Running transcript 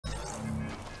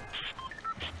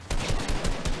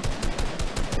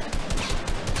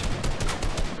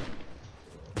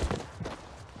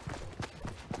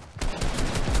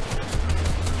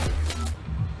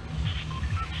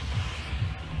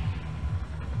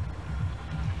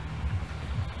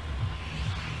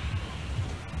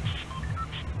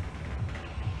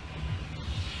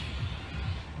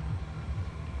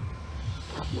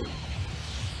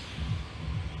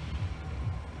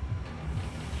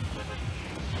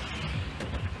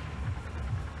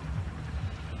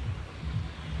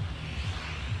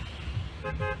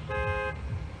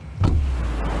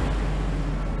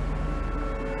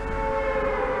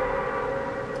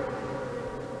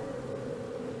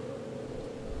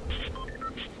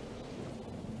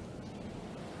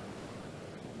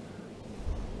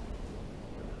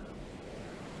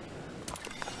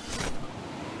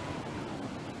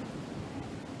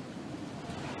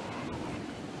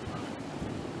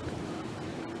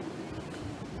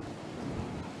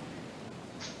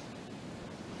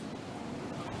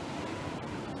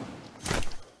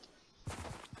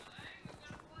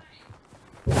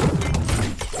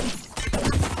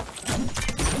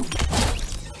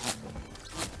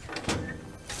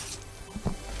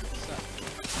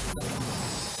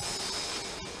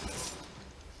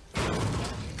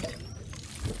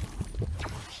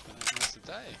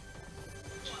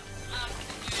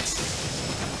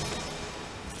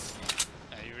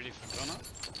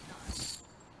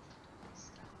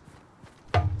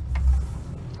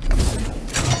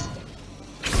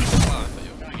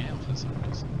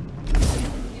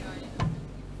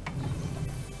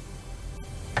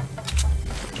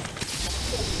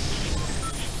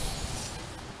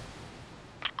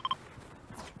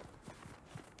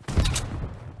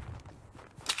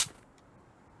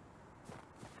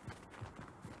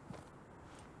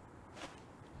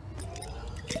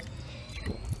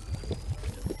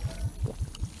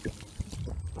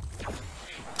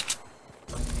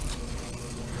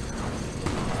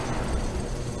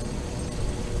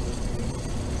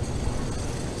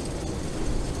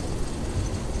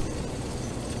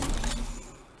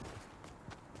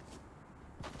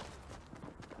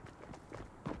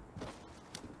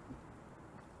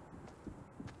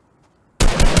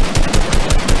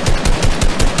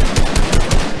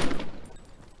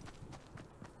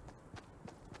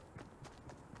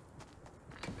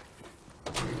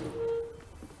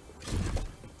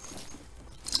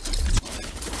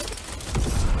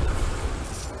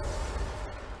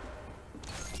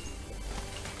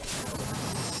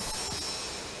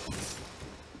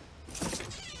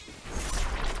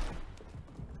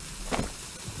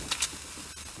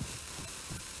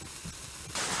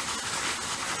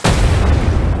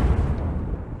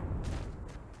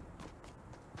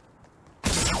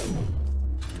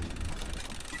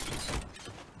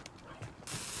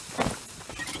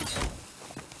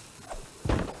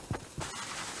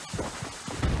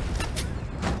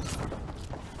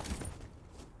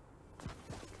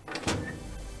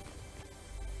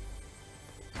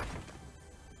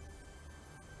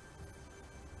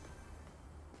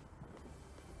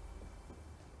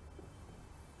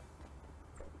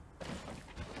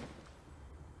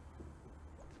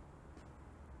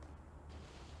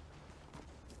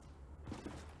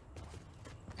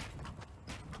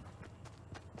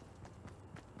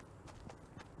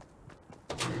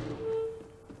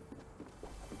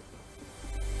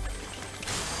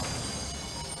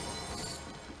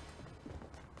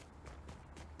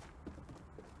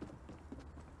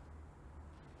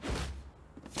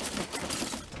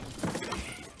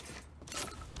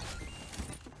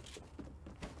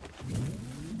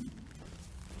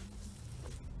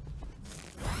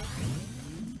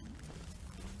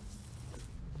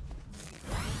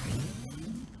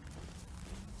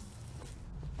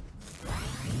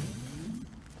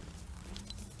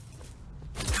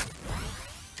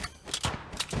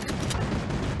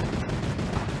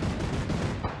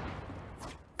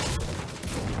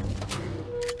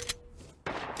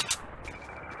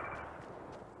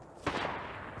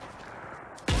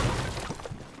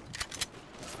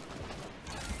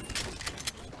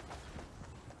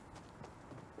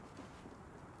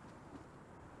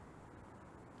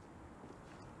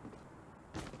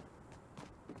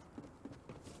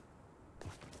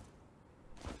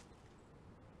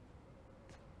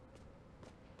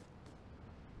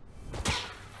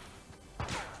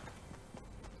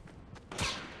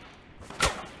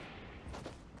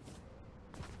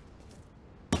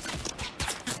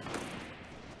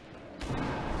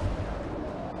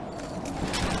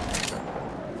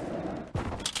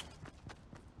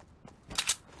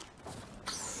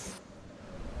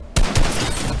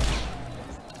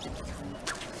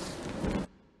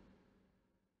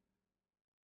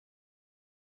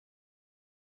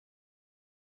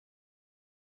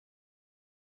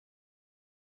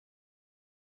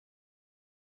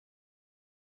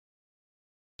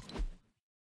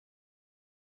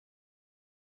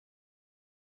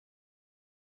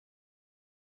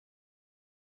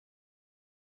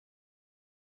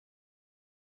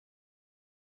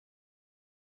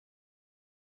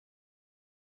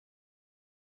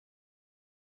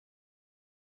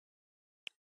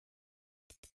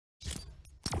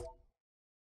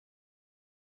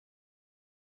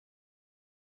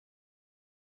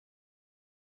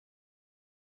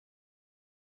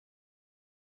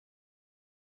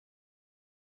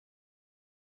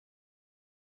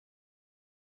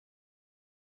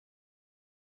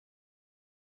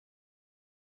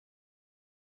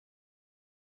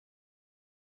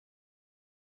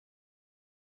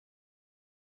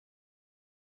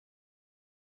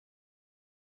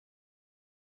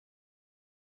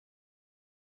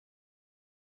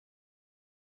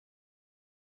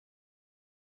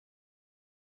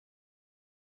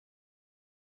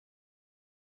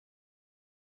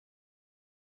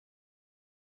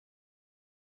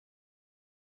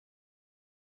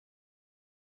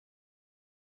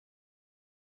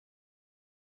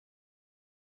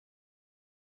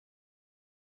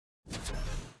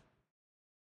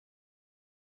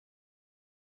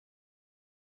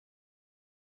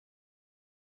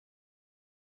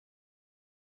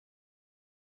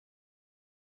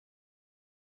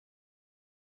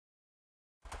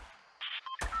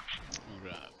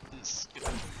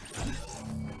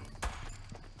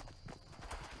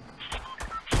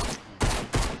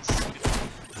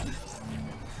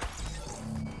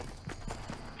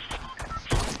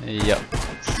Yep.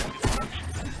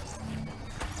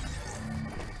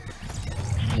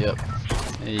 Yep.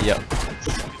 Yep.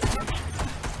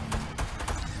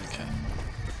 Okay.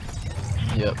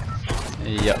 Yep.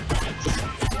 Yep.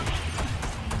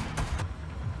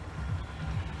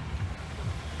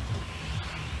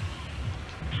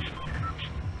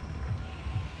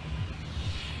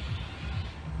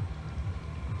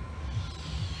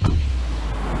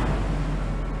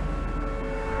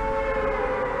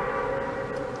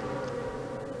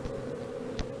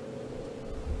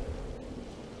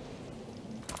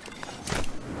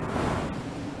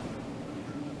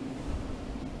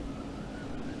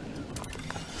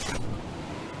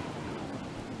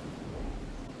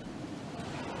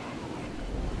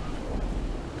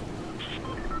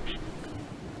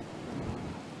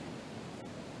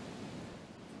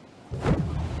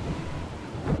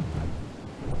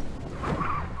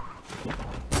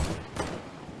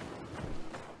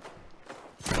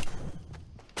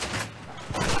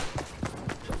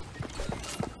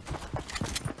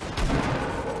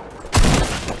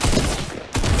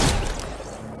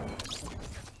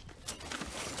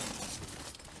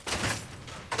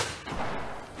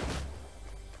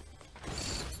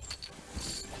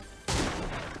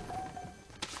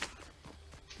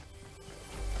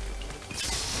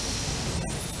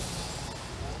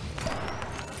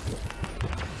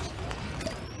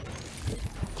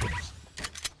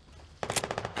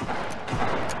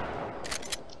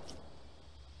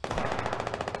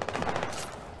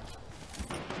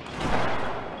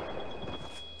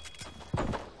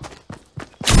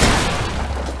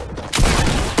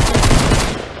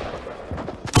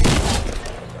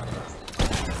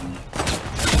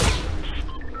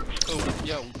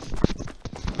 Yo.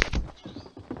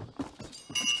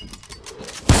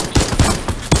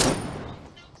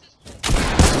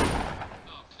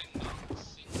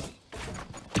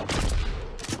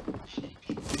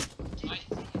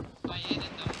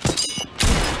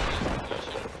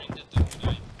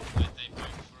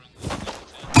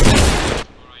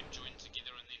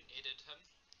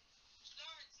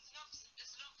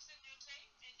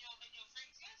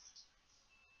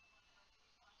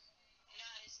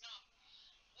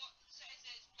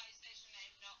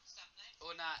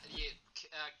 Or nah, yeah,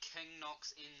 King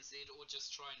Knox NZ, or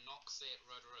just try Knox at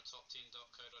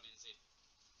rotorotop10.co.nz.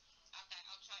 Okay,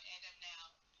 I'll try add him now.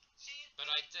 But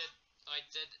I did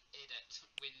edit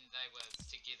when they were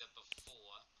together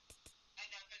before. I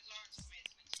know, but Lawrence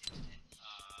Redmond said it.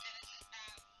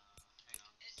 Hang on.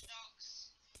 Is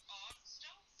Knox on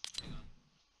still? Hang on.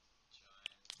 Join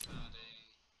party.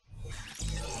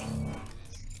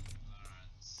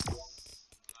 Lawrence.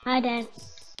 Hi, Dad.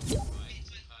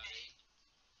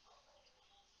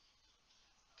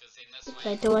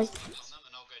 Way, do I? And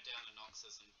I'll go down to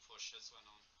Knox's and push his one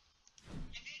on.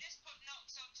 If you just put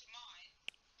Knox onto mine,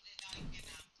 then I can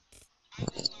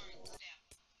Lawrence down.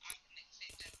 I can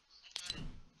accept him.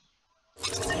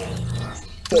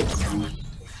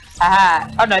 Ah,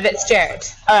 oh no, that's Jared.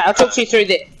 Alright, I'll talk to you through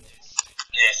that.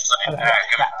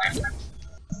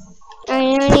 I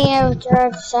only have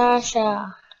George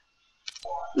Sasha.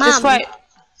 Just Mom, wait.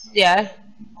 Yeah.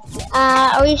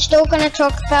 are we still gonna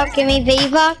talk about Gimme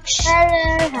V-Bucks?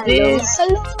 Hello, Yes.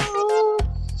 hello.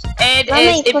 Add Mommy,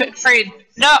 as epic friend.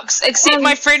 Knox, accept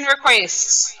my friend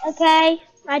request. Okay,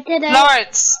 I did it.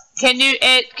 Lawrence, can you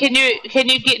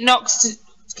get Knox to,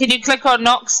 can you click on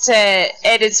Knox to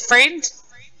add his friend?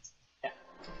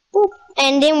 Boop.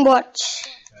 And then what?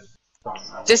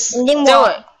 Just And then do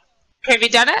what? it. Have you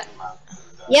done it?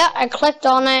 Yeah, I clicked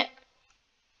on it.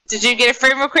 Did you get a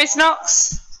friend request,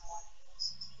 Knox?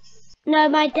 No,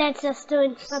 my dad's just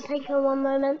doing something in one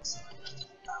moment.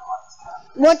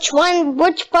 Which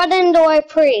button do I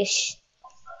press?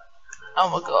 Oh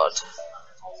my god.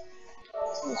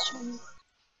 This one.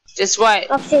 Just wait.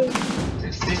 Okay.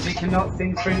 It says you cannot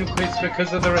send friend requests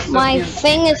because of the recipient. My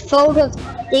thing is full of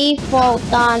default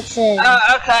dances. Oh,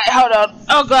 okay, hold on.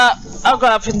 I'll go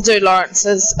up and do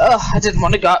Lawrence's. Oh, I didn't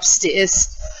want to go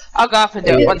upstairs. I'll go up and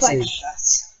do it once he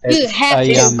does. You have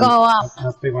to go up. It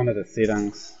must be one of the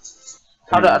settings.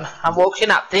 Hold on, I'm walking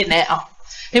up there now.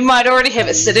 He might already have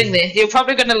it sitting there. You're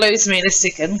probably going to lose me in a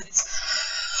second.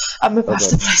 I'm about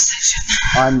the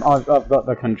PlayStation. I've got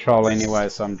the control anyway,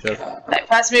 so I'm just. Hey,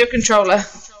 pass me your controller.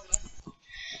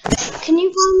 Can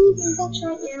you find me V-Bucks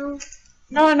right now?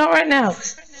 No, not right now. Mommy,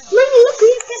 look,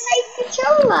 we have to save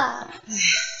controller.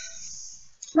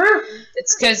 Mom,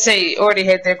 It's because he already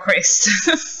had the request.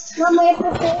 Mom, we have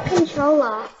to save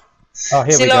controller. Oh,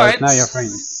 here See, we Lawrence? go. Now you're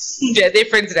friends. Yeah, they're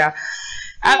friends now.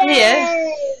 Up here,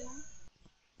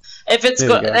 if it's There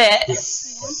got we go. that,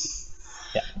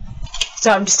 Yeah. So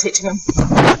I'm just teaching him.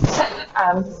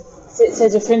 So it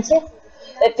says your friends here.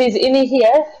 If there's any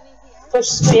here, push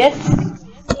square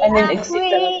and then accept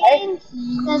them, okay?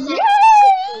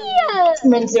 It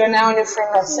means you're now on your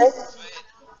friend list.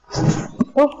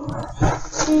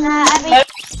 I